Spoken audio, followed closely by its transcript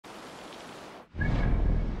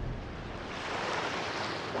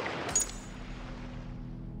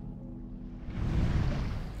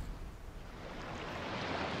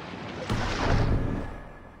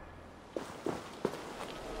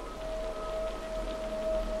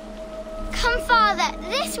Come farther,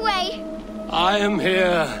 this way. I am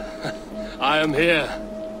here. I am here.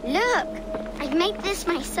 Look, I've made this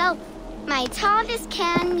myself. My tallest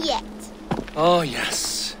cairn yet. Oh,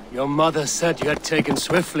 yes. Your mother said you had taken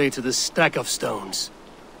swiftly to the stack of stones.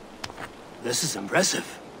 This is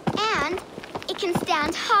impressive. And it can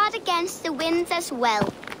stand hard against the winds as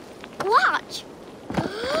well. Watch!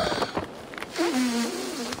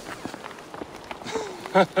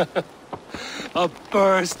 A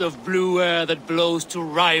burst of blue air that blows to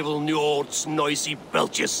rival Njord's noisy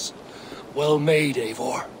belches. Well made,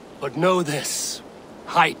 Eivor. But know this.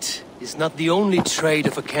 Height is not the only trait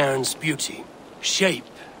of a cairn's beauty. Shape,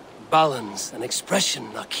 balance, and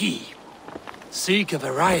expression are key. Seek a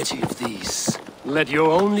variety of these. Let your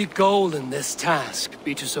only goal in this task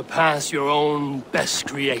be to surpass your own best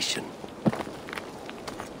creation.